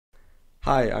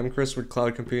Hi, I'm Chris with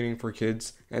Cloud Computing for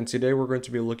Kids, and today we're going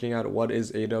to be looking at what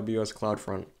is AWS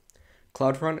CloudFront.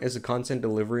 CloudFront is a content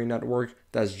delivery network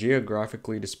that's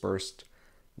geographically dispersed.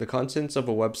 The contents of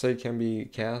a website can be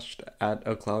cached at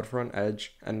a CloudFront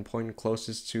edge and point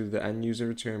closest to the end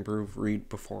user to improve read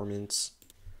performance.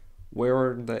 Where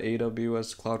are the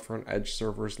AWS CloudFront edge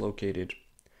servers located?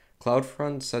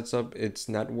 CloudFront sets up its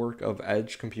network of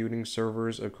edge computing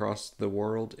servers across the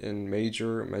world in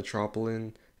major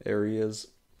metropolitan areas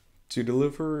to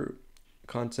deliver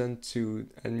content to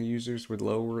end users with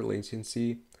lower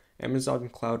latency. Amazon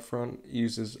CloudFront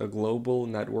uses a global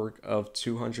network of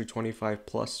 225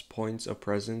 plus points of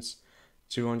presence,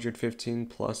 215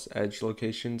 plus edge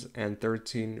locations, and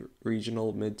 13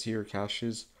 regional mid-tier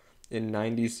caches in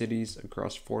 90 cities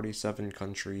across 47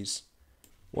 countries.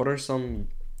 What are some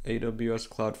AWS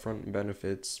CloudFront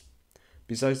benefits?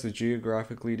 Besides the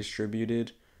geographically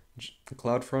distributed,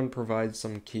 CloudFront provides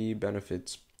some key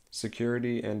benefits: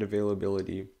 security and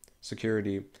availability.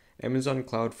 Security: Amazon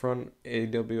CloudFront,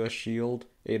 AWS Shield,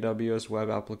 AWS Web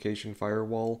Application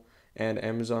Firewall, and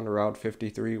Amazon Route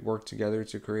 53 work together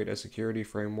to create a security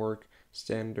framework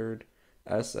standard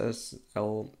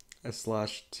SSL/TLS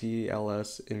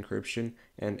encryption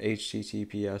and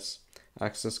HTTPS.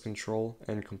 Access control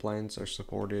and compliance are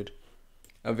supported.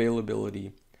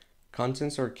 Availability: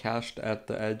 Contents are cached at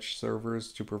the edge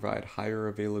servers to provide higher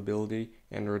availability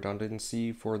and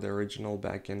redundancy for the original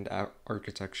backend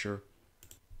architecture.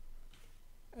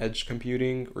 Edge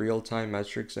computing, real-time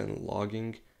metrics and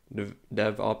logging,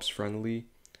 DevOps friendly,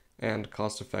 and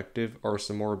cost-effective are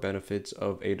some more benefits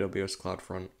of AWS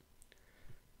CloudFront.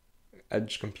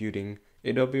 Edge computing: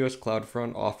 AWS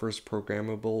CloudFront offers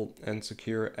programmable and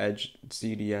secure edge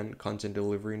CDN content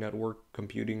delivery network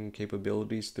computing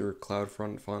capabilities through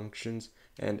CloudFront functions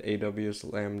and AWS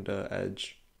Lambda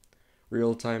Edge.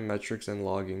 Real-time metrics and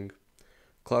logging: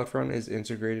 CloudFront is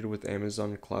integrated with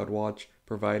Amazon CloudWatch,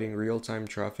 providing real-time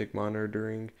traffic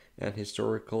monitoring and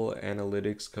historical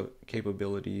analytics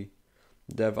capability.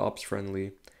 DevOps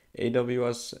friendly: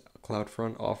 AWS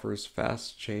CloudFront offers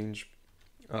fast change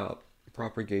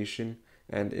propagation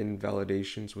and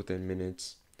invalidations within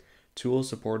minutes. Tools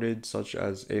supported such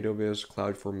as AWS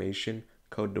CloudFormation,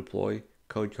 Code Deploy,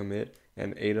 Code Commit,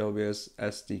 and AWS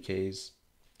SDKs.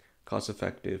 Cost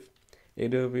effective: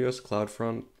 AWS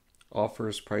CloudFront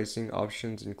offers pricing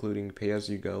options including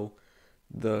pay-as-you-go,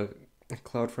 the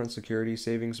CloudFront Security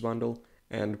Savings Bundle,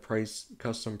 and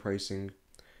custom pricing.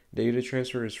 Data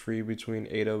transfer is free between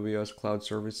AWS Cloud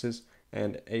Services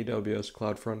and AWS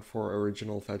CloudFront for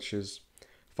original fetches.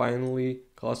 Finally,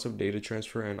 cost of data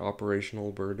transfer and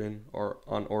operational burden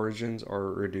on origins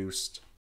are reduced.